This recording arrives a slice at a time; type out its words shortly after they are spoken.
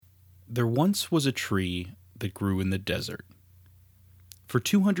There once was a tree that grew in the desert. For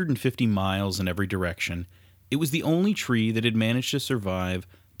 250 miles in every direction, it was the only tree that had managed to survive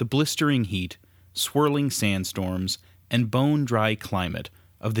the blistering heat, swirling sandstorms, and bone-dry climate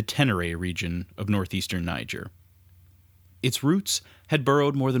of the Tenere region of northeastern Niger. Its roots had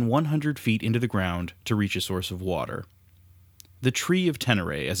burrowed more than 100 feet into the ground to reach a source of water. The tree of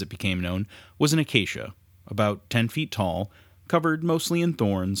Tenere, as it became known, was an acacia, about 10 feet tall, covered mostly in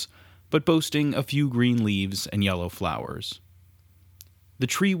thorns, but boasting a few green leaves and yellow flowers. The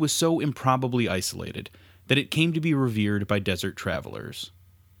tree was so improbably isolated that it came to be revered by desert travelers.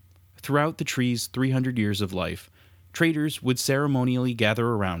 Throughout the tree's 300 years of life, traders would ceremonially gather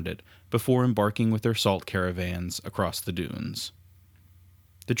around it before embarking with their salt caravans across the dunes.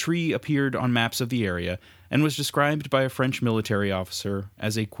 The tree appeared on maps of the area and was described by a French military officer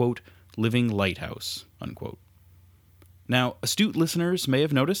as a, quote, living lighthouse, unquote. Now, astute listeners may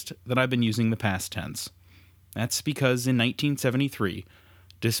have noticed that I've been using the past tense. That's because in 1973,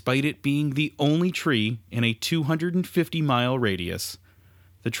 despite it being the only tree in a 250-mile radius,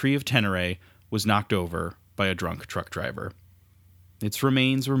 the tree of Tenere was knocked over by a drunk truck driver. Its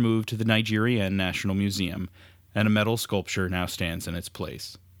remains were moved to the Nigerian National Museum, and a metal sculpture now stands in its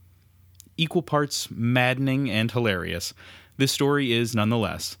place. Equal parts maddening and hilarious, this story is,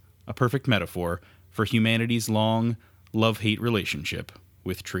 nonetheless, a perfect metaphor for humanity's long, love-hate relationship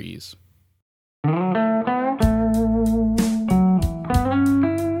with trees.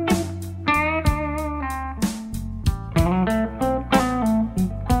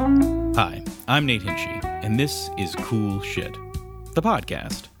 Hi, I'm Nate Hinchy, and this is Cool Shit, the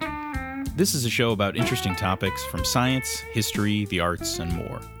podcast. This is a show about interesting topics from science, history, the arts, and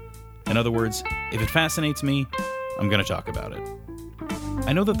more. In other words, if it fascinates me, I'm going to talk about it.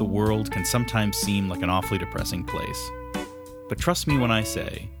 I know that the world can sometimes seem like an awfully depressing place, but trust me when I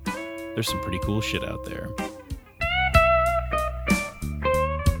say, there's some pretty cool shit out there.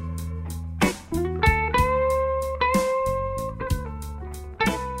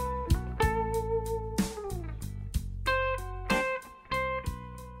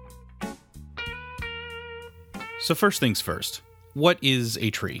 So first things first, what is a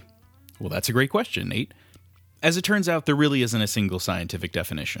tree? Well, that's a great question, Nate. As it turns out, there really isn't a single scientific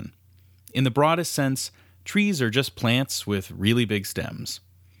definition. In the broadest sense, trees are just plants with really big stems.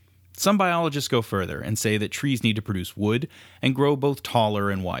 Some biologists go further and say that trees need to produce wood and grow both taller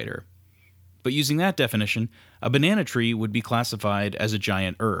and wider. But using that definition, a banana tree would be classified as a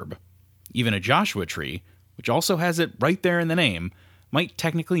giant herb. Even a Joshua tree, which also has it right there in the name, might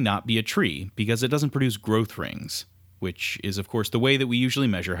technically not be a tree because it doesn't produce growth rings, which is of course the way that we usually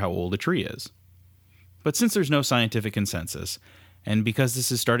measure how old a tree is. But since there's no scientific consensus, and because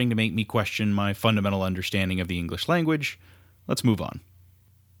this is starting to make me question my fundamental understanding of the English language, let's move on.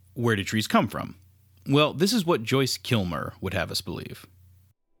 Where do trees come from? Well, this is what Joyce Kilmer would have us believe.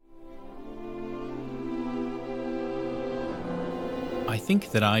 I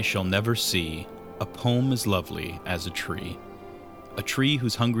think that I shall never see a poem as lovely as a tree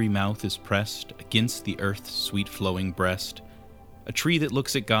whose hungry mouth is pressed against the earth's sweet flowing breast, a tree that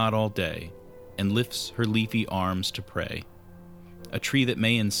looks at God all day and lifts her leafy arms to pray, a tree that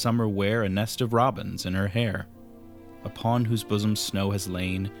may in summer wear a nest of robins in her hair, upon whose bosom snow has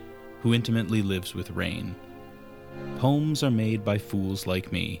lain, who intimately lives with rain. Poems are made by fools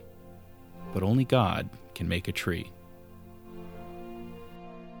like me, but only God can make a tree.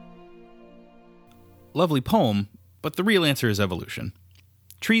 Lovely poem, but the real answer is evolution.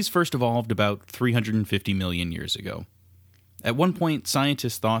 Trees first evolved about 350 million years ago. At one point,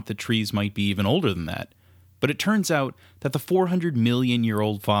 scientists thought that trees might be even older than that, but it turns out that the 400 million year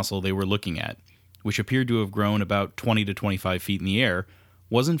old fossil they were looking at, which appeared to have grown about 20 to 25 feet in the air,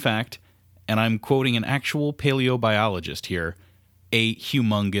 was in fact, and I'm quoting an actual paleobiologist here, a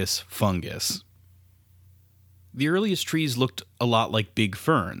humongous fungus. The earliest trees looked a lot like big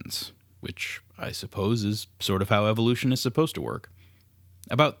ferns, which I suppose is sort of how evolution is supposed to work.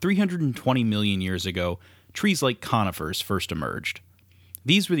 About 320 million years ago, trees like conifers first emerged.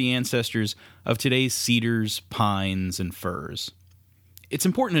 These were the ancestors of today's cedars, pines, and firs. It's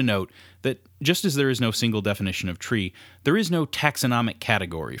important to note that just as there is no single definition of tree, there is no taxonomic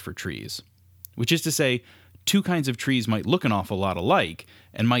category for trees. Which is to say, two kinds of trees might look an awful lot alike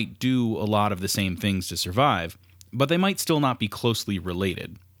and might do a lot of the same things to survive, but they might still not be closely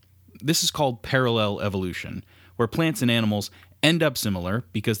related. This is called parallel evolution, where plants and animals end up similar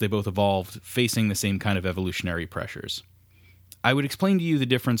because they both evolved facing the same kind of evolutionary pressures. I would explain to you the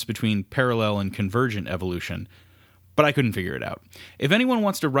difference between parallel and convergent evolution, but I couldn't figure it out. If anyone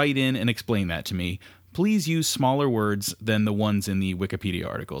wants to write in and explain that to me, please use smaller words than the ones in the Wikipedia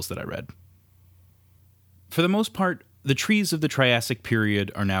articles that I read. For the most part, the trees of the Triassic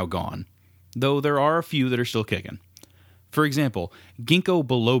period are now gone, though there are a few that are still kicking. For example, Ginkgo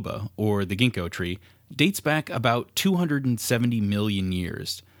biloba, or the ginkgo tree, dates back about 270 million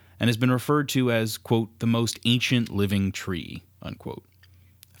years and has been referred to as, quote, the most ancient living tree, unquote.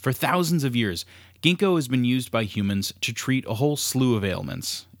 For thousands of years, ginkgo has been used by humans to treat a whole slew of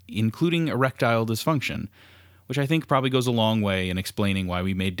ailments, including erectile dysfunction, which I think probably goes a long way in explaining why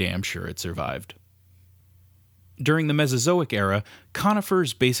we made damn sure it survived. During the Mesozoic era,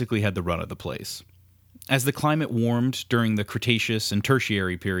 conifers basically had the run of the place. As the climate warmed during the Cretaceous and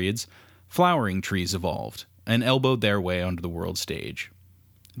Tertiary periods, flowering trees evolved and elbowed their way onto the world stage.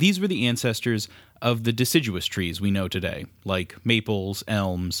 These were the ancestors of the deciduous trees we know today, like maples,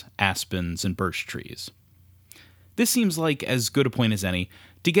 elms, aspens, and birch trees. This seems like as good a point as any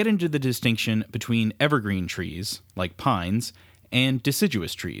to get into the distinction between evergreen trees, like pines, and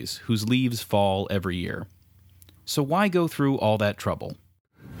deciduous trees, whose leaves fall every year. So why go through all that trouble?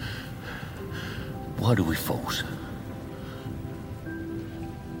 Why do we fall?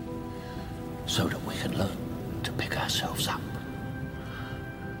 So that we can learn to pick ourselves up.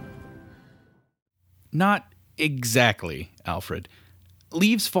 Not exactly, Alfred.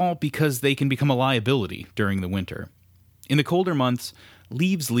 Leaves fall because they can become a liability during the winter. In the colder months,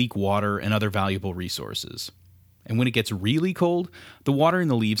 leaves leak water and other valuable resources. And when it gets really cold, the water in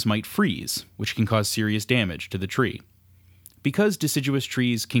the leaves might freeze, which can cause serious damage to the tree. Because deciduous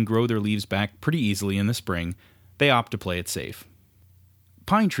trees can grow their leaves back pretty easily in the spring, they opt to play it safe.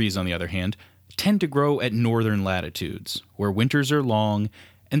 Pine trees, on the other hand, tend to grow at northern latitudes, where winters are long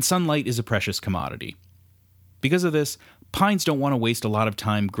and sunlight is a precious commodity. Because of this, pines don't want to waste a lot of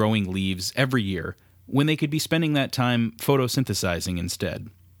time growing leaves every year when they could be spending that time photosynthesizing instead.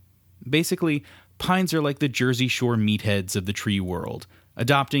 Basically, pines are like the Jersey Shore meatheads of the tree world,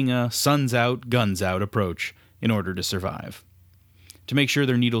 adopting a sun's out, guns out approach in order to survive. To make sure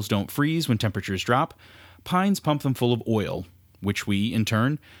their needles don't freeze when temperatures drop, pines pump them full of oil, which we, in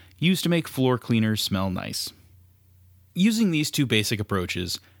turn, use to make floor cleaners smell nice. Using these two basic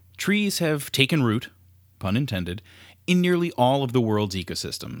approaches, trees have taken root, pun intended, in nearly all of the world's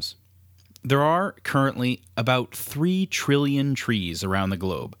ecosystems. There are currently about 3 trillion trees around the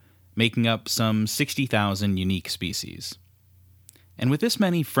globe, making up some 60,000 unique species. And with this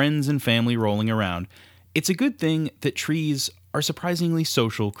many friends and family rolling around, it's a good thing that trees are surprisingly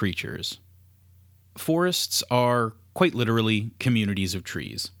social creatures. Forests are, quite literally, communities of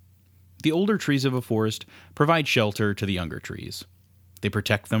trees. The older trees of a forest provide shelter to the younger trees. They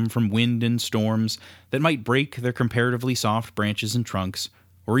protect them from wind and storms that might break their comparatively soft branches and trunks,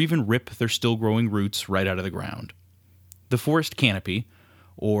 or even rip their still-growing roots right out of the ground. The forest canopy,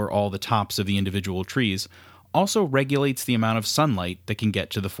 or all the tops of the individual trees, also regulates the amount of sunlight that can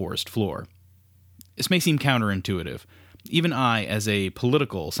get to the forest floor. This may seem counterintuitive. Even I, as a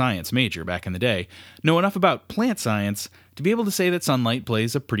political science major back in the day, know enough about plant science to be able to say that sunlight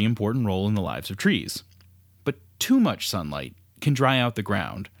plays a pretty important role in the lives of trees. But too much sunlight can dry out the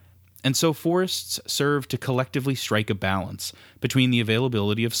ground, and so forests serve to collectively strike a balance between the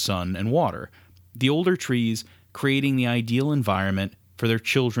availability of sun and water, the older trees creating the ideal environment for their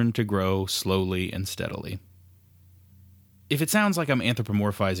children to grow slowly and steadily. If it sounds like I'm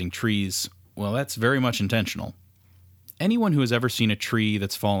anthropomorphizing trees, well, that's very much intentional. Anyone who has ever seen a tree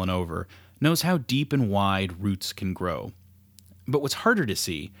that's fallen over knows how deep and wide roots can grow. But what's harder to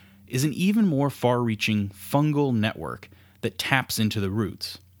see is an even more far-reaching fungal network that taps into the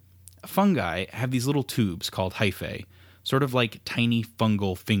roots. Fungi have these little tubes called hyphae, sort of like tiny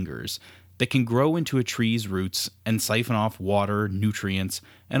fungal fingers, that can grow into a tree's roots and siphon off water, nutrients,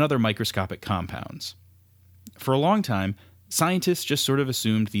 and other microscopic compounds. For a long time, scientists just sort of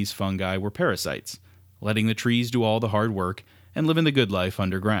assumed these fungi were parasites, letting the trees do all the hard work and living the good life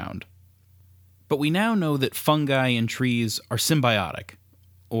underground. But we now know that fungi and trees are symbiotic,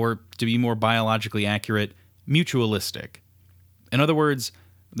 or, to be more biologically accurate, mutualistic. In other words,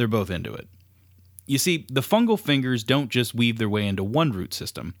 they're both into it. You see, the fungal fingers don't just weave their way into one root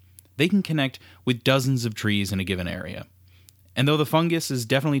system. They can connect with dozens of trees in a given area. And though the fungus is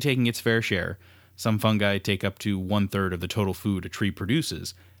definitely taking its fair share, some fungi take up to 1/3 of the total food a tree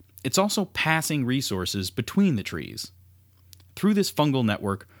produces, it's also passing resources between the trees. Through this fungal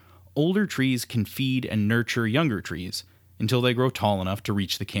network, older trees can feed and nurture younger trees until they grow tall enough to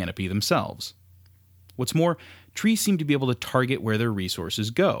reach the canopy themselves. What's more, trees seem to be able to target where their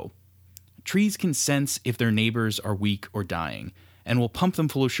resources go. Trees can sense if their neighbors are weak or dying, and will pump them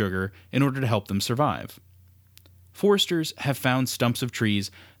full of sugar in order to help them survive. Foresters have found stumps of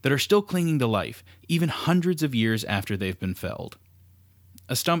trees that are still clinging to life, even hundreds of years after they've been felled.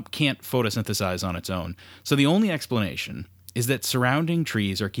 A stump can't photosynthesize on its own, so the only explanation is that surrounding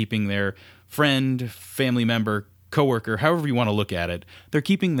trees are keeping their friend, family member, coworker, however you want to look at it, they're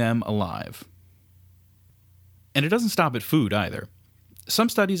keeping them alive. And it doesn't stop at food either. Some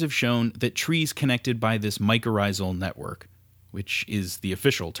studies have shown that trees connected by this mycorrhizal network, which is the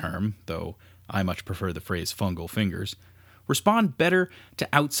official term, though I much prefer the phrase fungal fingers, respond better to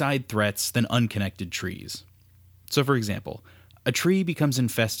outside threats than unconnected trees. So for example, a tree becomes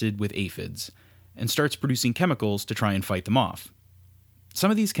infested with aphids and starts producing chemicals to try and fight them off.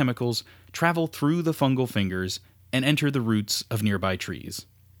 Some of these chemicals travel through the fungal fingers and enter the roots of nearby trees.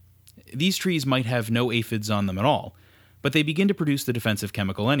 These trees might have no aphids on them at all, but they begin to produce the defensive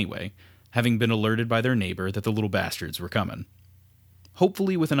chemical anyway, having been alerted by their neighbor that the little bastards were coming.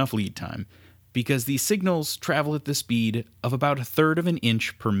 Hopefully with enough lead time, because these signals travel at the speed of about 1/3 of an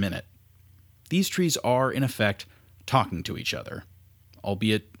inch per minute. These trees are, in effect, talking to each other,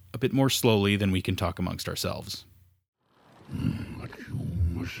 albeit a bit more slowly than we can talk amongst ourselves. But you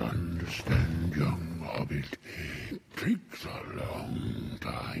must understand, young hobbit, it takes a long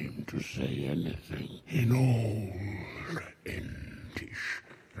time to say anything in Old Entish,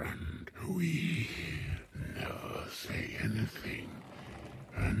 and we never say anything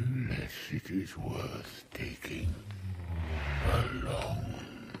unless it is worth taking a long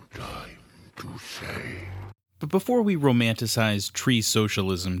time to say. But before we romanticize tree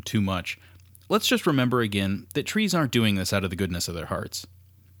socialism too much, let's just remember again that trees aren't doing this out of the goodness of their hearts.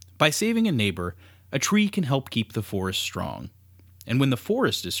 By saving a neighbor, a tree can help keep the forest strong. And when the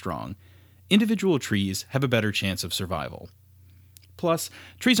forest is strong, individual trees have a better chance of survival. Plus,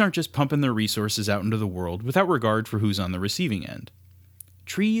 trees aren't just pumping their resources out into the world without regard for who's on the receiving end.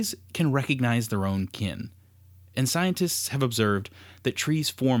 Trees can recognize their own kin, and scientists have observed that trees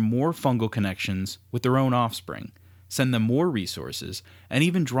form more fungal connections with their own offspring, send them more resources, and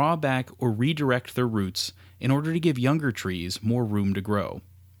even draw back or redirect their roots in order to give younger trees more room to grow.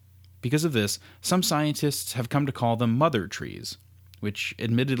 Because of this, some scientists have come to call them mother trees, which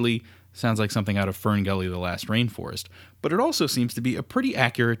admittedly sounds like something out of Fern Gully the Last Rainforest, but it also seems to be a pretty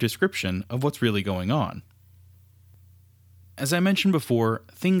accurate description of what's really going on. As I mentioned before,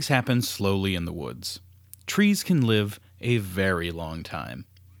 things happen slowly in the woods. Trees can live a very long time.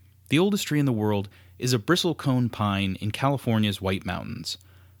 The oldest tree in the world is a bristlecone pine in California's White Mountains,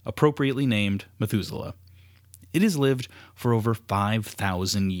 appropriately named Methuselah. It has lived for over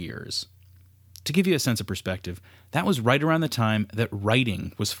 5,000 years. To give you a sense of perspective, that was right around the time that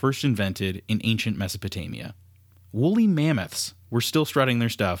writing was first invented in ancient Mesopotamia. Woolly mammoths were still strutting their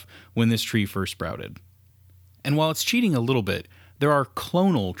stuff when this tree first sprouted. And while it's cheating a little bit, there are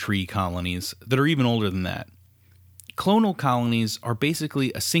clonal tree colonies that are even older than that. Clonal colonies are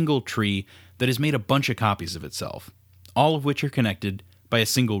basically a single tree that has made a bunch of copies of itself, all of which are connected by a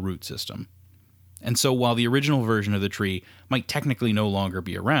single root system. And so while the original version of the tree might technically no longer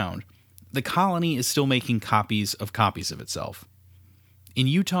be around, the colony is still making copies of itself. In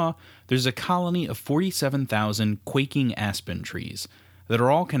Utah, there's a colony of 47,000 quaking aspen trees that are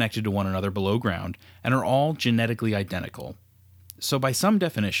all connected to one another below ground and are all genetically identical. So by some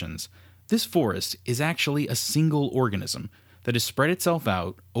definitions, this forest is actually a single organism that has spread itself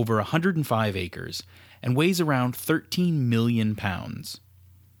out over 105 acres and weighs around 13 million pounds.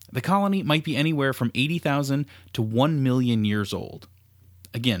 The colony might be anywhere from 80,000 to 1 million years old.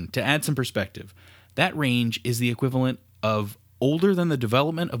 Again, to add some perspective, that range is the equivalent of older than the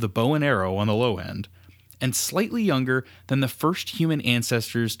development of the bow and arrow on the low end, and slightly younger than the first human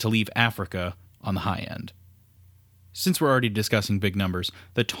ancestors to leave Africa on the high end. Since we're already discussing big numbers,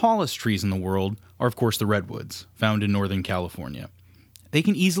 the tallest trees in the world are of course the redwoods, found in Northern California. They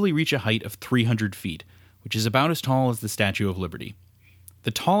can easily reach a height of 300 feet, which is about as tall as the Statue of Liberty.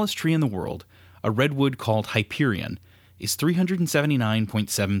 The tallest tree in the world, a redwood called Hyperion, is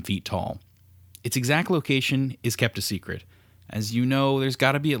 379.7 feet tall. Its exact location is kept a secret. As you know, there's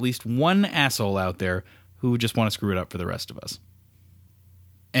got to be at least one asshole out there who would just want to screw it up for the rest of us.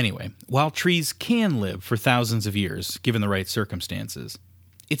 Anyway, while trees can live for thousands of years, given the right circumstances,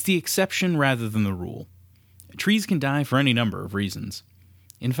 it's the exception rather than the rule. Trees can die for any number of reasons.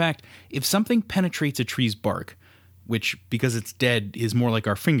 In fact, if something penetrates a tree's bark, which, because it's dead, is more like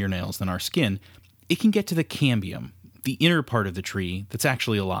our fingernails than our skin, it can get to the cambium, the inner part of the tree that's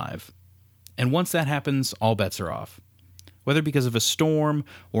actually alive. And once that happens, all bets are off. Whether because of a storm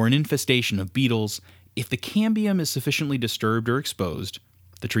or an infestation of beetles, if the cambium is sufficiently disturbed or exposed,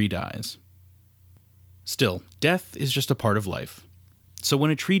 the tree dies. Still, death is just a part of life. So when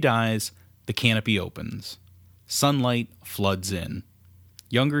a tree dies, the canopy opens. sunlight floods in.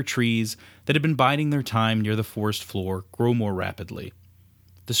 Younger trees that had been biding their time near the forest floor grow more rapidly.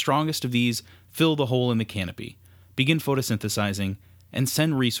 The strongest of these fill the hole in the canopy, begin photosynthesizing, and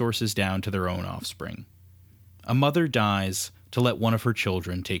send resources down to their own offspring. A mother dies to let one of her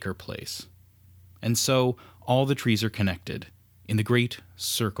children take her place. And so all the trees are connected in the great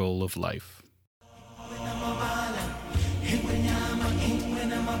circle of life.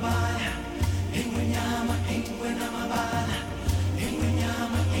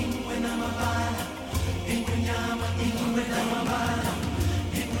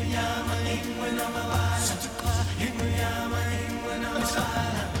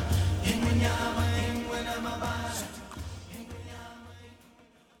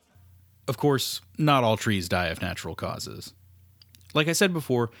 Of course, not all trees die of natural causes. Like I said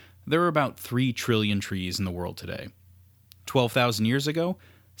before, there are about 3 trillion trees in the world today. 12,000 years ago,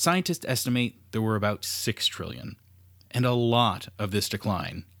 scientists estimate there were about 6 trillion, and a lot of this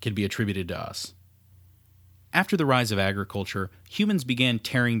decline can be attributed to us. After the rise of agriculture, humans began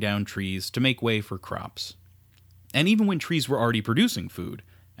tearing down trees to make way for crops. And even when trees were already producing food,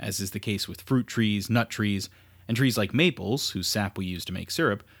 as is the case with fruit trees, nut trees, and trees like maples, whose sap we use to make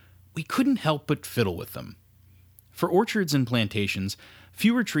syrup, we couldn't help but fiddle with them. For orchards and plantations,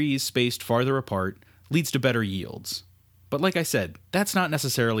 fewer trees spaced farther apart leads to better yields. But like I said, that's not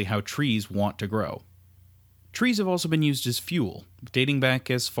necessarily how trees want to grow. Trees have also been used as fuel, dating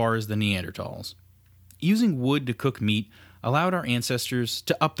back as far as the Neanderthals. Using wood to cook meat allowed our ancestors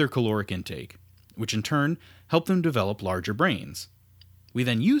to up their caloric intake, which in turn helped them develop larger brains. We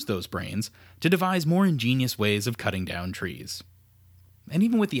then used those brains to devise more ingenious ways of cutting down trees. And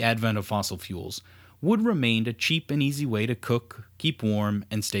even with the advent of fossil fuels, wood remained a cheap and easy way to cook, keep warm,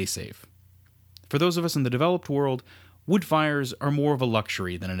 and stay safe. For those of us in the developed world, wood fires are more of a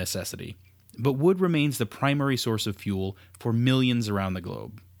luxury than a necessity, but wood remains the primary source of fuel for millions around the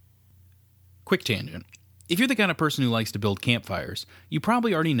globe. Quick tangent. If you're the kind of person who likes to build campfires, you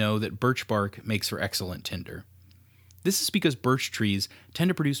probably already know that birch bark makes for excellent tinder. This is because birch trees tend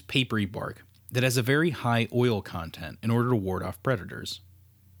to produce papery bark that has a very high oil content in order to ward off predators.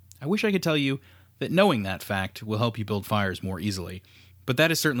 I wish I could tell you that knowing that fact will help you build fires more easily, but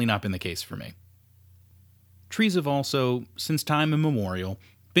that has certainly not been the case for me. Trees have also, since time immemorial,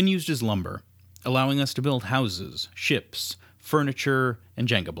 been used as lumber, allowing us to build houses, ships, furniture, and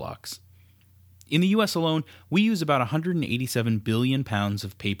Jenga blocks. In the US alone, we use about 187 billion pounds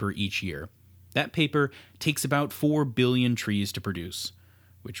of paper each year. That paper takes about 4 billion trees to produce,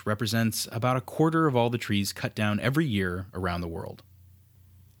 which represents about a quarter of all the trees cut down every year around the world.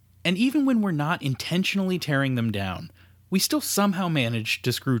 And even when we're not intentionally tearing them down, we still somehow manage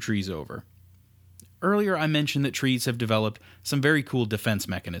to screw trees over. Earlier I mentioned that trees have developed some very cool defense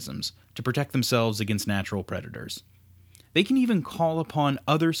mechanisms to protect themselves against natural predators. They can even call upon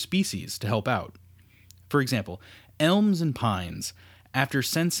other species to help out. For example, elms and pines, after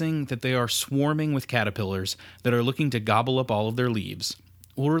sensing that they are swarming with caterpillars that are looking to gobble up all of their leaves,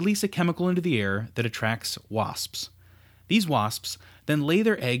 will release a chemical into the air that attracts wasps. These wasps then lay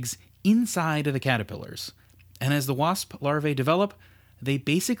their eggs inside of the caterpillars, and as the wasp larvae develop, they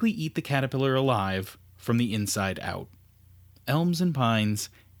basically eat the caterpillar alive from the inside out. Elms and pines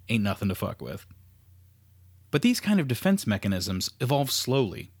ain't nothing to fuck with. But these kind of defense mechanisms evolve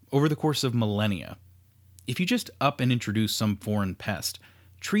slowly, over the course of millennia. If you just up and introduce some foreign pest,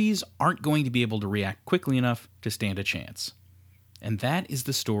 trees aren't going to be able to react quickly enough to stand a chance. And that is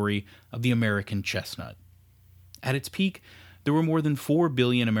the story of the American chestnut. At its peak, there were more than 4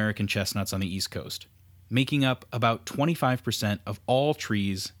 billion American chestnuts on the East Coast, making up about 25% of all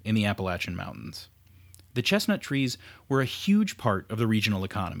trees in the Appalachian Mountains. The chestnut trees were a huge part of the regional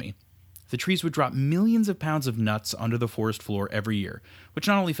economy. The trees would drop millions of pounds of nuts onto the forest floor every year, which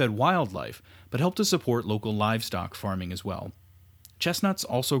not only fed wildlife, but helped to support local livestock farming as well. Chestnuts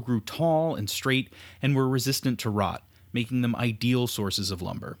also grew tall and straight and were resistant to rot, making them ideal sources of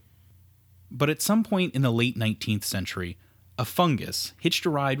lumber. But at some point in the late 19th century, a fungus hitched a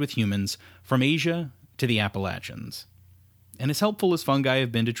ride with humans from Asia to the Appalachians. And as helpful as fungi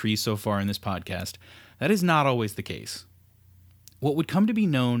have been to trees so far in this podcast, that is not always the case. What would come to be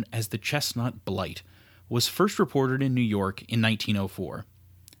known as the chestnut blight was first reported in New York in 1904.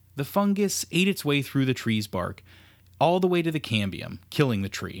 The fungus ate its way through the tree's bark, all the way to the cambium, killing the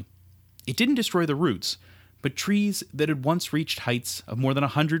tree. It didn't destroy the roots, but trees that had once reached heights of more than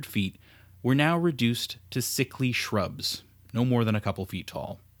 100 feet were now reduced to sickly shrubs, no more than a couple feet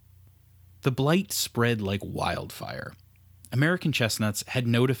tall. The blight spread like wildfire. American chestnuts had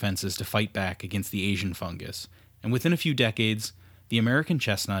no defenses to fight back against the Asian fungus, and within a few decades, the American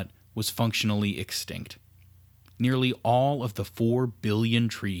chestnut was functionally extinct. nearly all of the 4 billion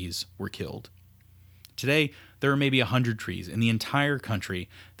trees were killed. Today, there are maybe 100 trees in the entire country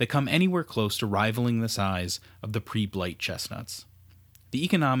that come anywhere close to rivaling the size of the pre-blight chestnuts. The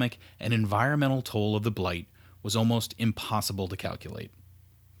economic and environmental toll of the blight was almost impossible to calculate.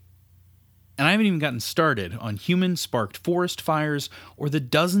 And I haven't even gotten started on human-sparked forest fires or the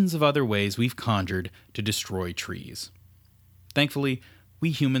dozens of other ways we've conjured to destroy trees. Thankfully,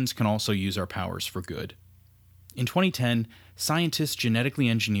 we humans can also use our powers for good. In 2010, scientists genetically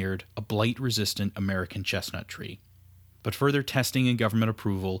engineered a blight-resistant American chestnut tree. But further testing and government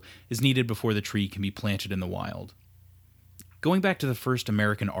approval is needed before the tree can be planted in the wild. Going back to the first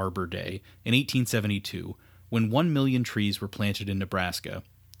American Arbor Day in 1872, when 1 million trees were planted in Nebraska,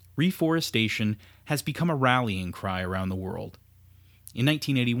 reforestation has become a rallying cry around the world. In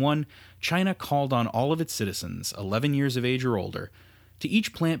 1981, China called on all of its citizens, 11 years of age or older, to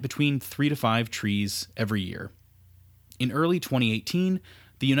each plant between 3 to 5 trees every year. In early 2018,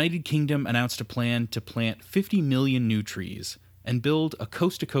 the United Kingdom announced a plan to plant 50 million new trees and build a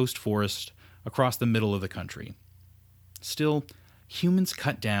coast-to-coast forest across the middle of the country. Still, humans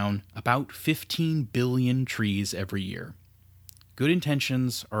cut down about 15 billion trees every year. Good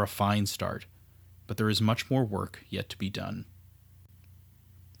intentions are a fine start, but there is much more work yet to be done.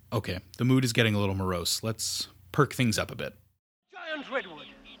 Okay, the mood is getting a little morose. Let's perk things up a bit. Giant redwood,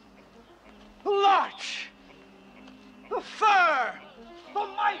 the larch, the fir, the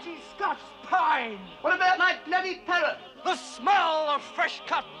mighty Scotch pine. What about my bloody parrot? The smell of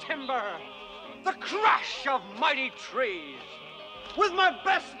fresh-cut timber, the crash of mighty trees. With my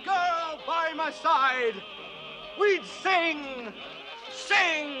best girl by my side, we'd sing,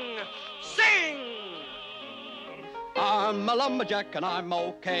 sing, sing. I'm a lumberjack and I'm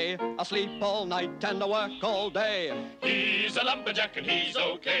okay. I sleep all night and I work all day. He's a lumberjack and he's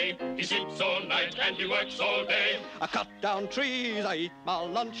okay. He sleeps all night and he works all day. I cut down trees, I eat my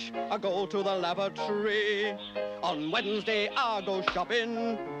lunch, I go to the lavatory. On Wednesday I go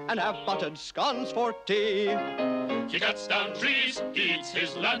shopping and have buttered scones for tea. He cuts down trees, he eats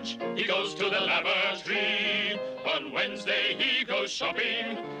his lunch, he goes to the lavatory. On Wednesday he goes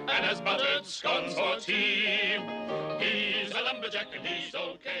shopping and has buttered scones for tea. He's a lumberjack and he's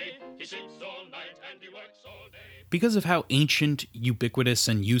okay. He sleeps all night and he works all day. Because of how ancient, ubiquitous,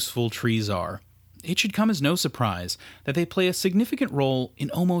 and useful trees are, it should come as no surprise that they play a significant role in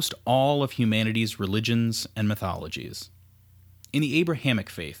almost all of humanity's religions and mythologies. In the Abrahamic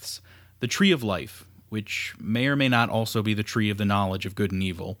faiths, the tree of life, which may or may not also be the tree of the knowledge of good and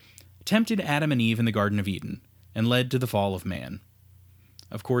evil, tempted Adam and Eve in the Garden of Eden and led to the fall of man.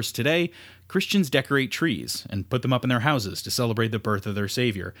 Of course, today, Christians decorate trees and put them up in their houses to celebrate the birth of their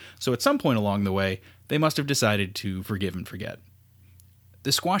Savior, so at some point along the way, they must have decided to forgive and forget.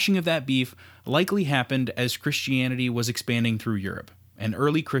 The squashing of that beef likely happened as Christianity was expanding through Europe, and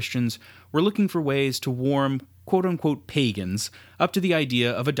early Christians were looking for ways to warm quote-unquote pagans up to the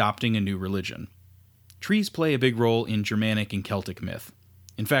idea of adopting a new religion. Trees play a big role in Germanic and Celtic myth.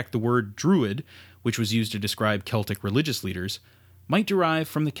 In fact, the word druid, which was used to describe Celtic religious leaders, might derive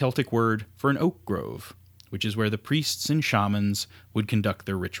from the Celtic word for an oak grove, which is where the priests and shamans would conduct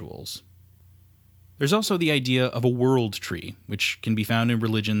their rituals. There's also the idea of a world tree, which can be found in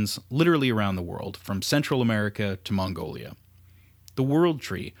religions literally around the world, from Central America to Mongolia. The world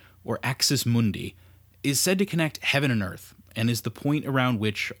tree, or axis mundi, is said to connect heaven and earth, and is the point around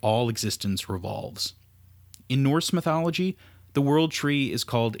which all existence revolves. In Norse mythology, the world tree is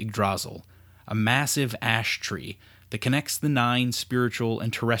called Yggdrasil, a massive ash tree that connects the 9 spiritual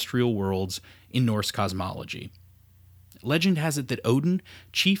and terrestrial worlds in Norse cosmology. Legend has it that Odin,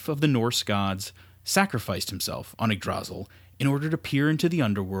 chief of the Norse gods, sacrificed himself on Yggdrasil in order to peer into the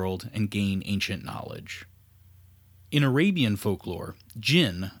underworld and gain ancient knowledge. In Arabian folklore,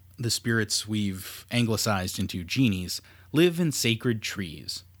 jinn, the spirits we've anglicized into genies, live in sacred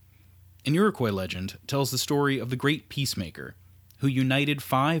trees. An Iroquois legend tells the story of the Great Peacemaker, who united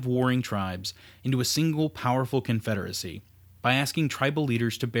 5 warring tribes into a single powerful confederacy by asking tribal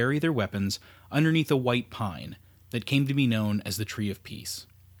leaders to bury their weapons underneath a white pine that came to be known as the Tree of Peace.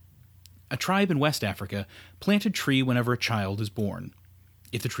 A tribe in West Africa plants a tree whenever a child is born.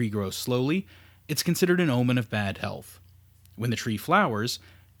 If the tree grows slowly, it's considered an omen of bad health. When the tree flowers,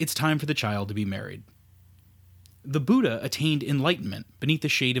 it's time for the child to be married. The Buddha attained enlightenment beneath the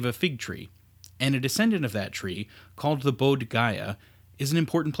shade of a fig tree, and a descendant of that tree, called the Bodh Gaya, is an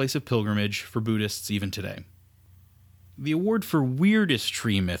important place of pilgrimage for Buddhists even today. The award for weirdest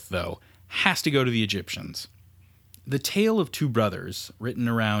tree myth, though, has to go to the Egyptians. The Tale of Two Brothers, written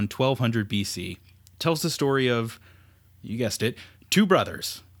around 1200 BC, tells the story of, you guessed it, 2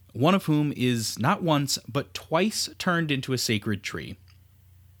 brothers, one of whom is not once, but twice turned into a sacred tree.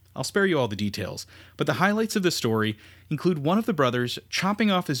 I'll spare you all the details, but the highlights of the story include one of the brothers chopping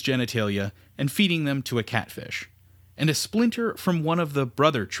off his genitalia and feeding them to a catfish, and a splinter from one of the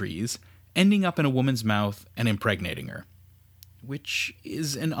brother trees ending up in a woman's mouth and impregnating her. Which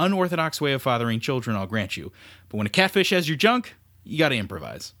is an unorthodox way of fathering children, I'll grant you, but when a catfish has your junk, you gotta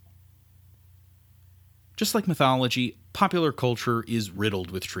improvise. Just like mythology, popular culture is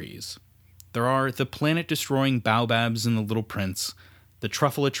riddled with trees. There are the planet-destroying baobabs in The Little Prince, the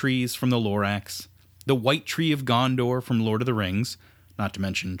truffula trees from the Lorax, the white tree of Gondor from Lord of the Rings, not to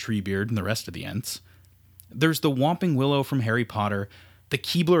mention Treebeard and the rest of the Ents. There's the Whomping Willow from Harry Potter, the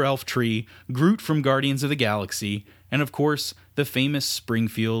Keebler Elf tree, Groot from Guardians of the Galaxy, and of course, the famous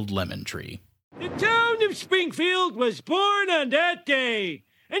Springfield lemon tree. The town of Springfield was born on that day.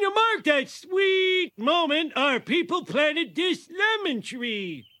 And to mark that sweet moment, our people planted this lemon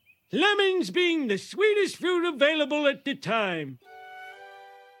tree. Lemons being the sweetest fruit available at the time.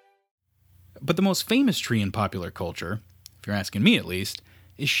 But the most famous tree in popular culture, if you're asking me at least,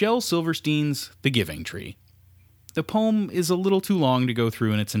 is Shel Silverstein's The Giving Tree. The poem is a little too long to go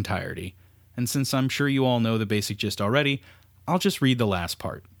through in its entirety, and since I'm sure you all know the basic gist already, I'll just read the last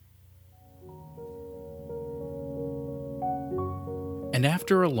part. And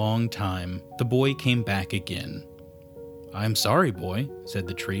after a long time, the boy came back again. "I am sorry, boy," said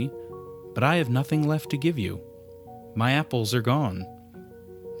the tree, "but I have nothing left to give you. My apples are gone."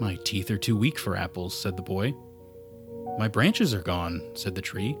 "My teeth are too weak for apples," said the boy. "My branches are gone," said the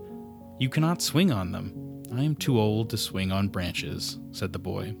tree. "You cannot swing on them. I am too old to swing on branches," said the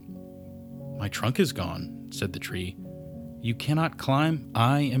boy. "My trunk is gone," said the tree. "You cannot climb.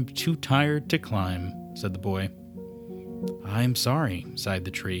 I am too tired to climb," said the boy. "I am sorry," sighed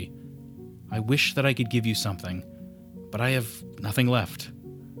the tree. "I wish that I could give you something, but I have nothing left.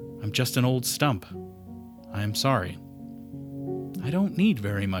 I'm just an old stump. I am sorry." "I don't need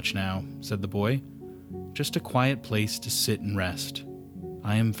very much now," said the boy. "Just a quiet place to sit and rest.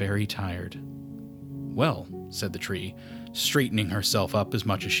 I am very tired." "Well," said the tree, straightening herself up as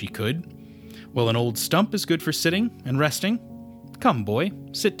much as she could, "well, an old stump is good for sitting and resting. Come, boy,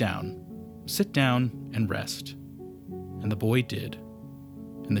 sit down. Sit down and rest." And the boy did,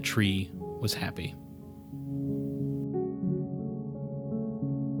 and the tree was happy.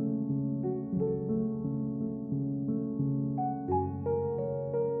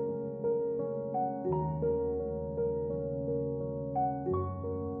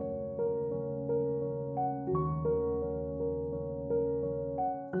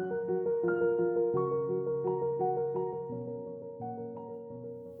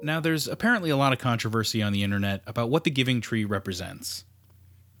 Now, there's apparently a lot of controversy on the internet about what the Giving Tree represents.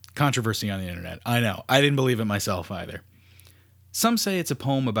 Controversy on the internet. I know. I didn't believe it myself either. Some say it's a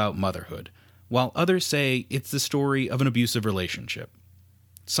poem about motherhood, while others say it's the story of an abusive relationship.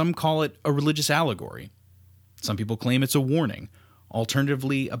 Some call it a religious allegory. Some people claim it's a warning,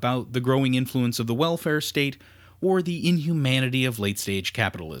 alternatively about the growing influence of the welfare state or the inhumanity of late-stage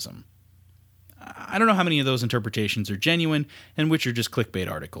capitalism. I don't know how many of those interpretations are genuine and which are just clickbait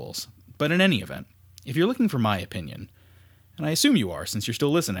articles, but in any event, if you're looking for my opinion, and I assume you are since you're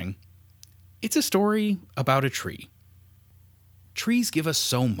still listening, it's a story about a tree. Trees give us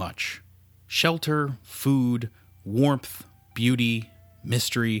so much: shelter, food, warmth, beauty,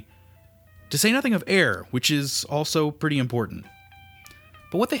 mystery, to say nothing of air, which is also pretty important.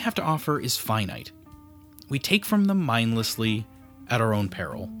 But what they have to offer is finite. We take from them mindlessly at our own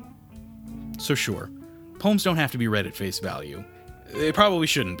peril. So sure, poems don't have to be read at face value. They probably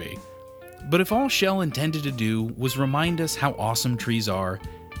shouldn't be. But if all Shel intended to do was remind us how awesome trees are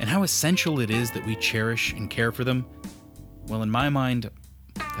and how essential it is that we cherish and care for them, well, in my mind,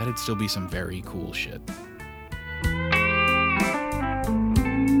 that'd still be some very cool shit.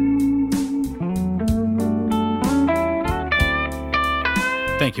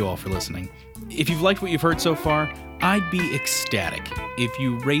 Thank you all for listening. If you've liked what you've heard so far, I'd be ecstatic if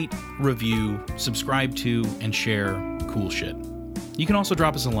you rate, review, subscribe to, and share cool shit. You can also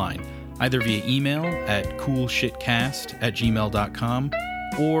drop us a line, either via email at coolshitcast@gmail.com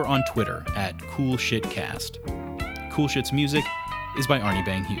or on Twitter at coolshitcast. Cool Shit's music is by Arnie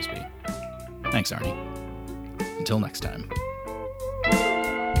Bang Huseby. Thanks, Arnie. Until next time.